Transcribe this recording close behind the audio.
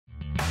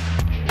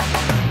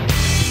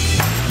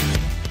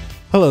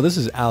Hello, this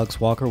is Alex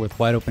Walker with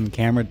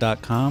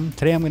WideOpenCamera.com.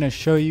 Today I'm going to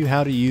show you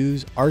how to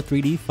use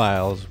R3D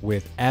files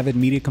with Avid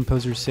Media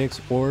Composer 6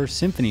 or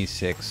Symphony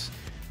 6.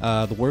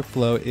 The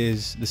workflow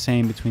is the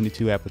same between the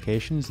two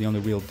applications. The only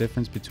real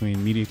difference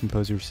between Media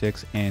Composer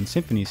 6 and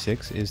Symphony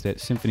 6 is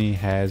that Symphony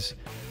has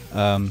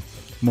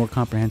more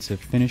comprehensive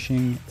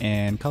finishing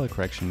and color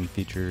correction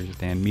features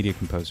than Media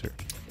Composer.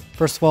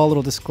 First of all, a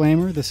little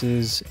disclaimer, this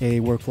is a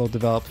workflow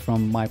developed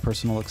from my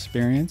personal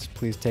experience.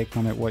 Please take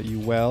from it what you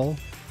will.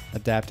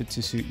 Adapt it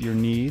to suit your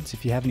needs.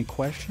 If you have any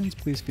questions,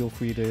 please feel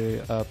free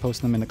to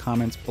post them in the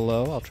comments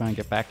below. I'll try and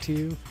get back to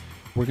you.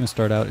 We're going to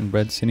start out in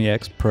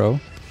Redcinex Pro.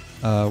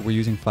 We're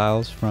using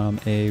files from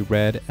a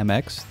Red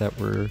MX that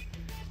were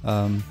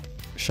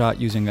shot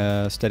using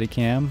a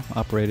Steadicam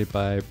operated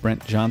by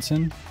Brent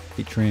Johnson,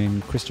 featuring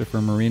Christopher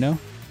Marino.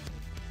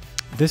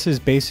 This is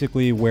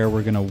basically where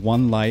we're going to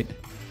one light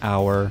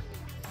our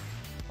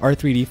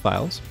R3D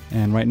files,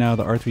 and right now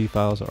the R3D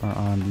files are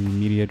on the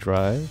media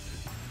drive.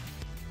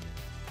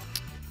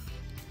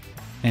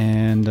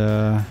 And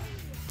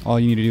all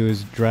you need to do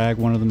is drag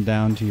one of them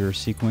down to your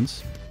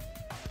sequence.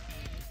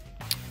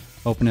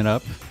 Open it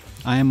up.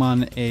 I am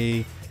on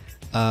a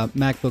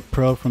MacBook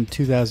Pro from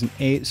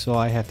 2008, so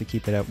I have to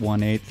keep it at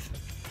 1/8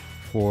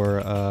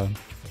 for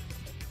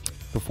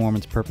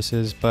performance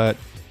purposes. But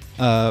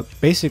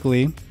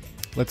basically,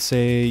 let's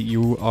say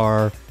you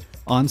are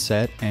on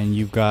set and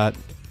you've got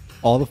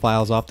all the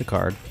files off the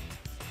card.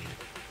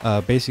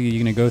 Basically,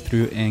 you're going to go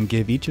through and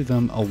give each of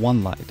them a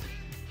one light.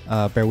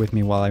 Bear with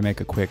me while I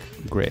make a quick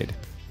grade.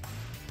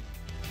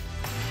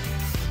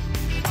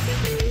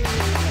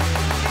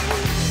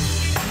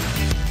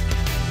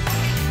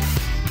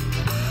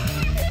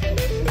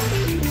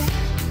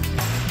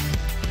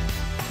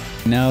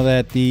 Now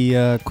that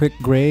the quick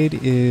grade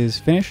is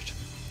finished,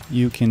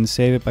 you can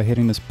save it by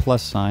hitting this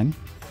plus sign.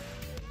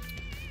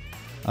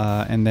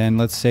 And then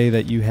let's say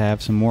that you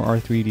have some more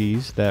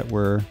R3Ds that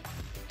were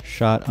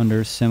shot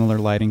under similar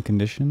lighting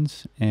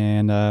conditions,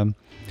 and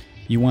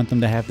you want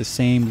them to have the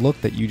same look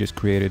that you just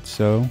created.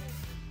 So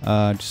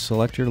just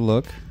select your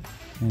look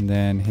and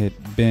then hit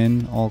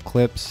bin all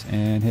clips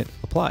and hit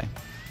apply.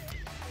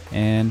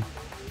 And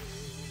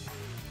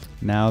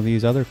now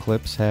these other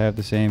clips have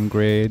the same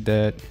grade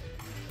that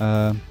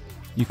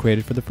you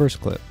created for the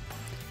first clip.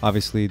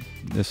 Obviously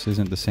this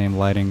isn't the same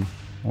lighting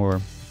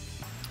or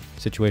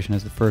situation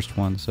as the first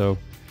one, so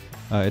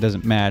it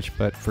doesn't match,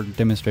 but for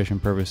demonstration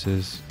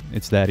purposes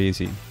it's that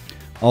easy.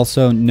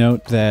 Also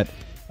note that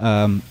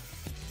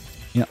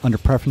under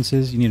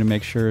preferences, you need to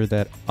make sure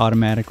that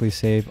automatically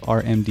save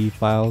RMD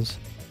files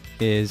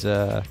is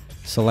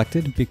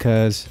selected,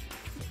 because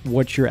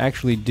what you're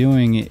actually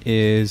doing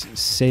is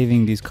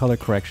saving these color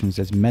corrections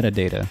as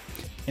metadata.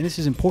 And this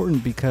is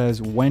important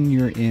because when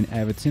you're in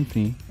Avid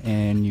Symphony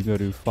and you go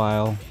to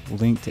File,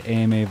 Link to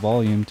AMA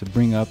Volume to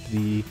bring up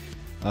the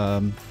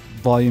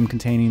volume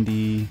containing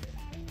the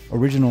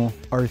original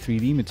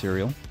R3D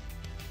material,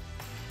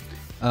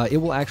 it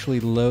will actually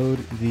load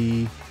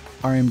the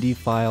RMD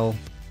file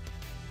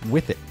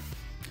with it.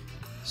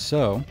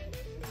 So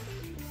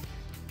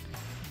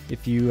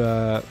if you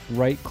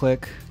right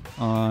click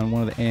on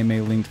one of the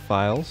AMA linked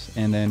files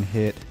and then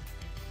hit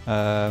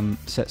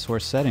set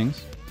source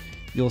settings,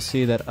 you'll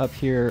see that up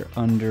here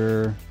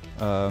under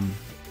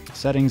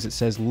settings it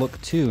says look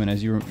to, and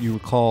as you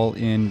recall,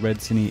 in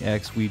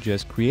Redcinex we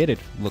just created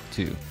look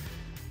to.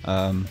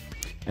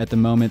 At the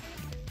moment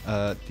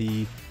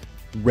the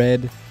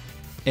Red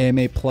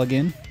AMA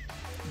plugin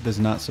does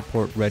not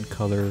support Red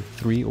Color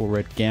 3 or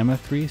Red Gamma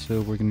 3,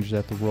 so we're going to just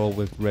have to roll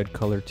with Red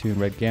Color 2 and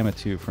Red Gamma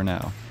 2 for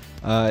now.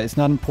 It's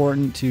not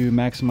important to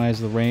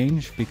maximize the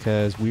range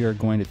because we are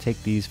going to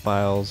take these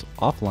files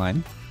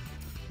offline,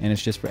 and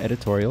it's just for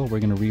editorial. We're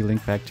going to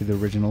relink back to the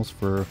originals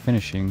for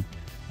finishing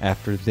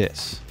after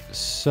this.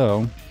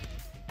 So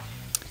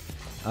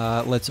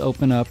let's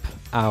open up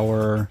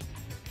our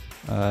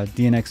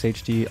DNX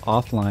HD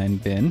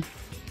offline bin,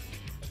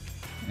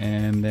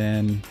 and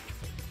then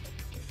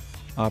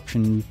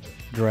option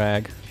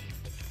drag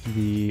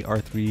the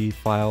R3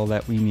 file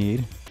that we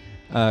need.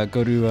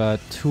 Go to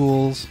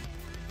Tools,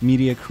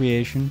 Media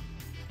Creation,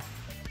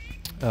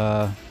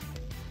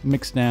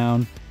 Mix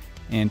Down,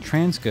 and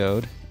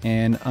Transcode,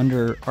 and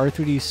under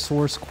R3D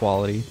Source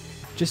Quality,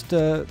 just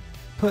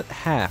put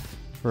half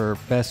for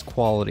best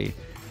quality.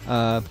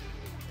 For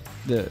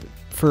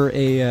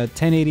a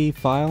 1080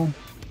 file,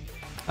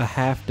 a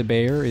half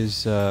debayer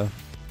is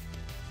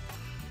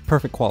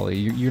perfect quality.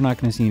 You're not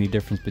going to see any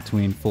difference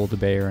between full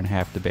debayer and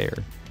half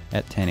debayer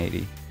at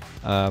 1080.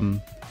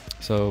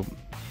 So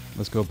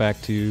let's go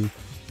back to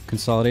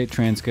consolidate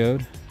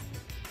transcode,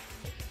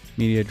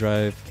 media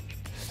drive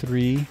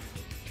 3,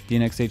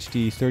 DNX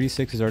HD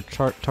 36 is our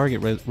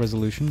target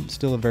resolution.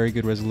 Still a very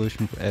good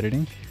resolution for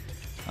editing.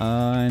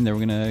 And then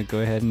we're going to go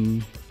ahead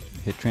and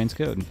hit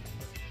transcode.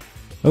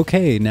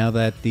 Okay, now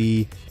that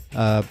the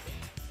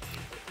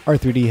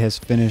R3D has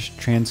finished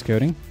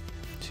transcoding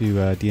to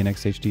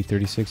DNX HD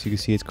 36, you can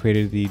see it's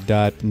created the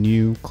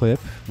 .new clip.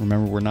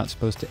 Remember, we're not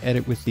supposed to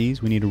edit with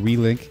these. We need to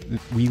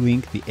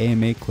relink the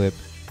AMA clip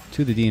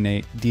to the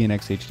DNX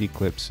HD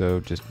clip. So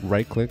just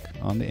right click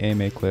on the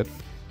AMA clip,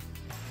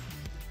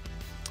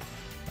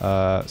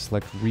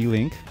 select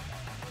relink,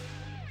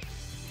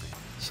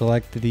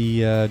 select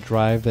the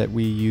drive that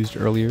we used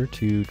earlier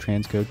to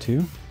transcode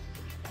to,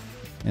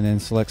 and then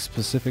select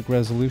specific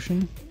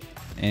resolution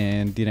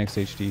and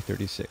DNX HD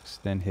 36.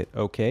 Then hit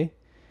OK.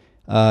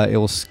 It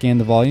will scan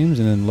the volumes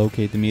and then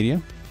locate the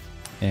media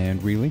and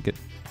relink it.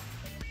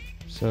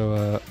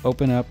 So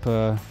open up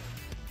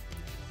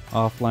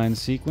offline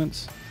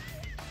sequence,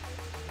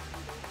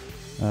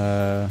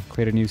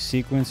 create a new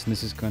sequence, and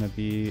this is going to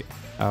be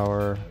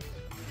our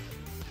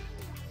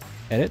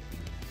edit.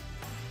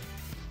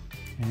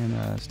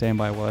 And stand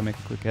by while I make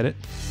a quick edit.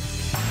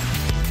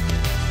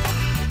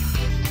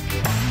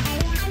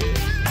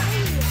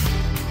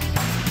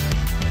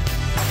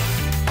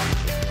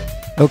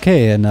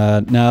 Okay, and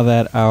now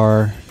that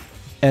our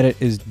edit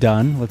is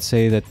done, let's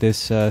say that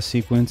this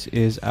sequence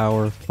is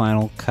our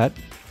final cut.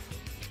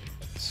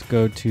 Let's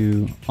go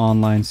to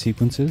online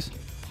sequences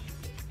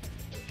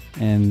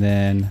and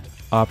then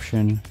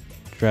option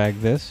drag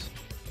this,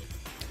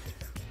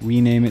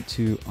 rename it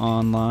to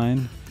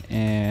online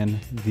and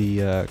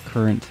the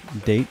current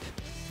date.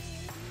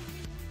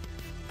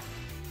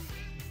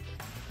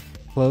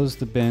 Close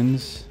the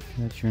bins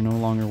that you're no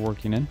longer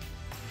working in.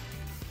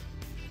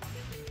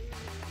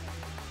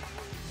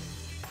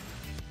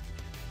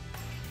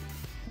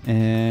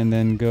 And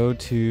then go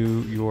to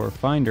your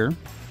Finder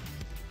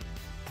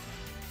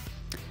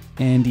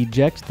and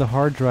eject the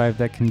hard drive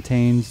that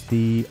contains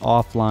the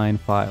offline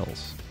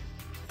files.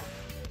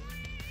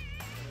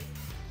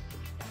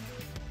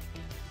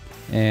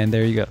 And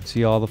there you go.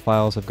 See, all the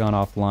files have gone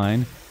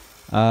offline.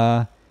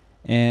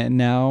 And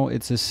now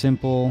it's as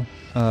simple,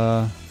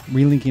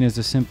 relinking is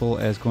as simple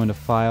as going to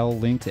File,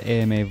 Link to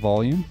AMA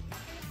Volume.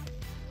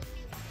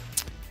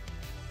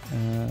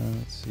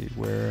 Let's see,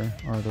 where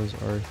are those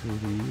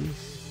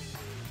R3Ds?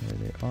 There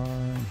they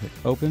are. Hit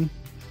Open.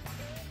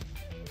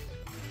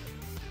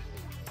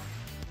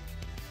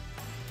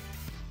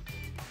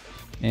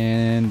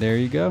 And there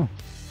you go.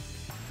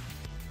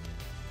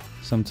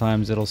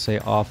 Sometimes it'll say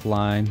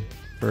offline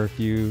for a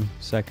few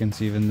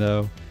seconds, even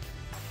though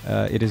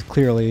it is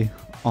clearly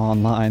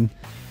online.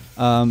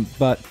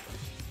 But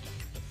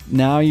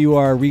now you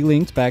are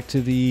relinked back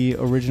to the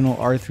original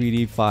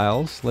R3D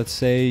files. Let's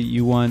say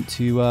you want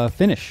to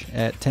finish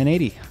at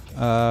 1080.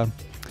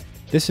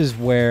 This is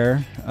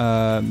where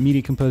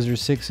Media Composer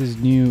 6's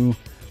new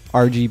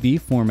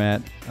RGB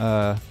format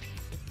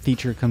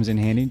feature comes in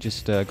handy.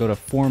 Just go to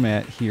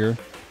Format here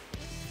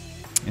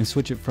and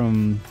switch it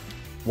from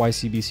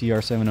YCBC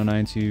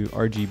R709 to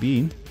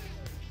RGB.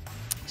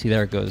 See,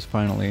 there it goes,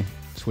 finally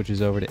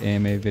switches over to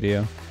AMA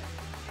video.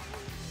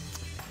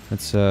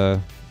 Let's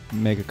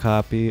make a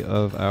copy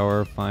of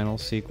our final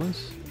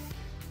sequence.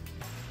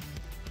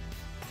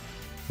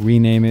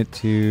 Rename it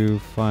to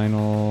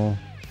Final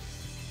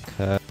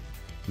Cut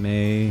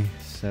May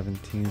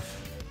 17th,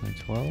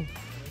 2012.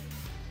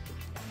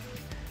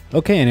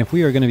 Okay, and if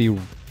we are going to be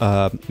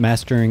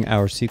mastering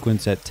our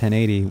sequence at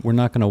 1080, we're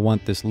not going to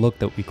want this look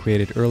that we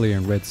created earlier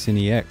in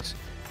Redcinex.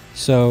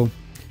 So,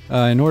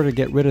 in order to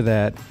get rid of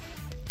that,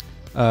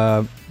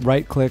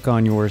 right-click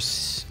on your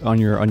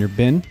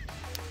bin,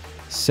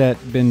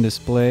 set bin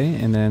display,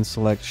 and then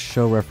select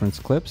Show Reference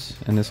Clips,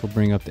 and this will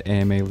bring up the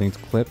AMA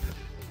linked clip.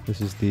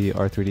 This is the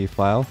R3D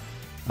file.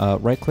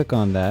 Right-click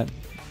on that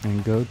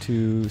and go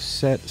to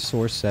Set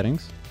Source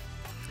Settings.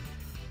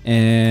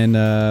 And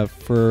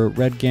for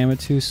Red Gamma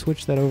 2,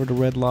 switch that over to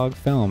Red Log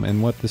Film.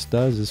 And what this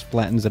does is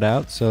flattens it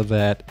out so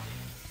that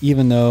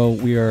even though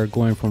we are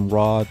going from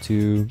RAW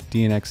to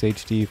DNX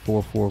HD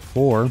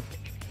 444,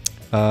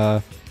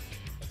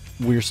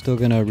 we're still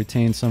going to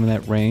retain some of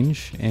that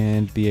range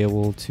and be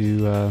able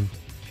to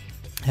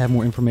have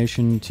more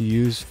information to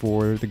use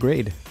for the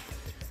grade.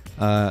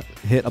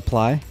 Hit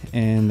Apply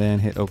and then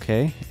hit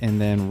OK,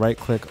 and then right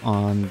click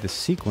on the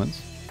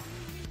sequence,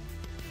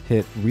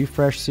 hit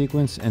Refresh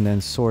Sequence, and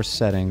then Source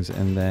Settings,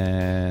 and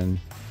then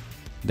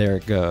there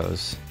it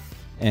goes.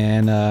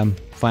 And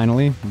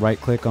finally, right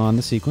click on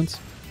the sequence,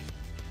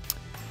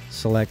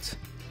 select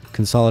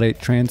Consolidate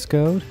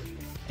Transcode,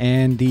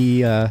 and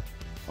the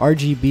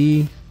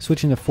RGB,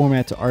 switching the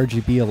format to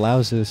RGB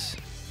allows us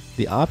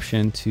the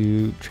option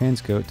to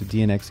transcode to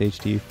DNX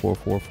HD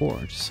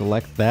 444. Just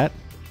select that,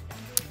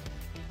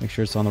 make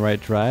sure it's on the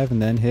right drive,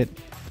 and then hit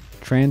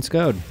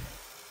Transcode.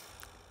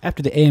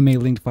 After the AMA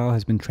linked file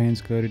has been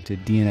transcoded to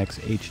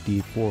DNX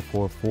HD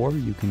 444,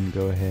 you can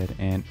go ahead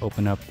and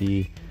open up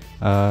the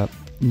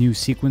new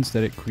sequence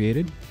that it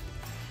created.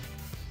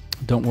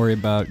 Don't worry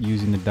about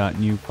using the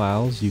 .new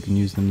files. You can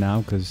use them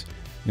now because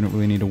you don't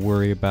really need to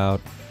worry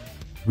about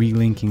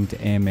relinking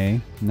to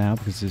AMA now,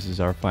 because this is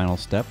our final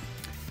step.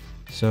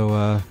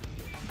 So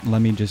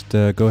let me just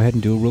go ahead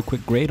and do a real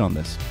quick grade on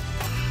this.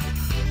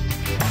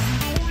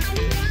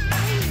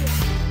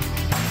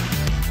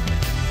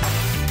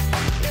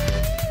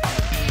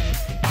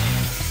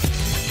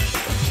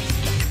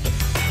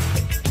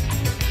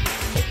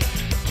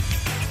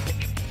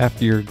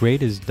 After your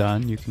grade is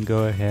done, you can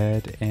go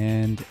ahead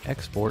and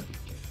export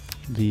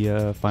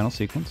the final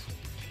sequence.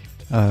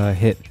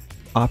 Hit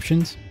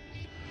Options.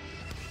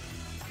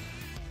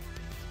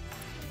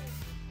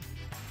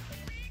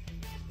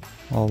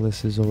 All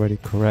this is already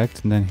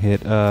correct, and then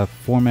hit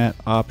Format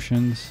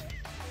Options,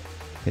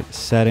 hit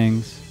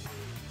Settings,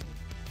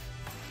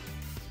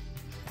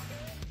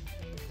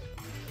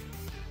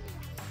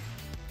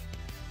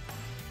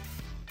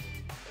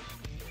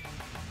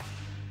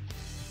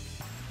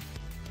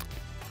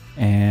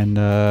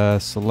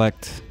 and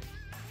select,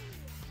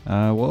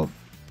 well,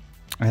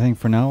 I think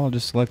for now I'll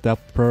just select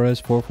Apple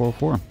ProRes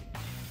 444.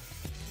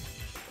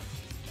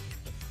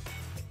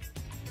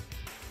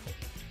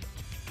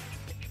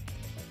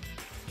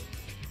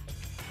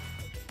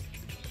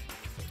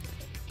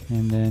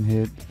 And then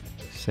hit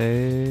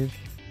Save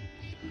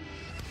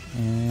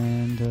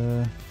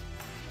and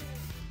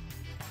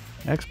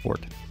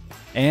Export.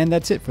 And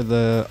that's it for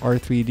the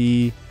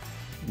R3D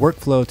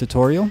workflow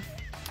tutorial.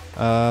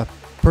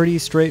 Pretty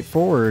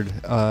straightforward.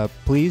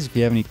 Please, if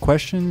you have any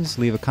questions,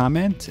 leave a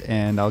comment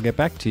and I'll get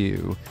back to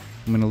you.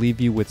 I'm going to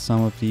leave you with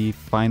some of the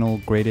final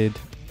graded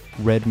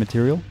red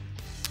material.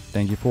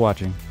 Thank you for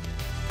watching.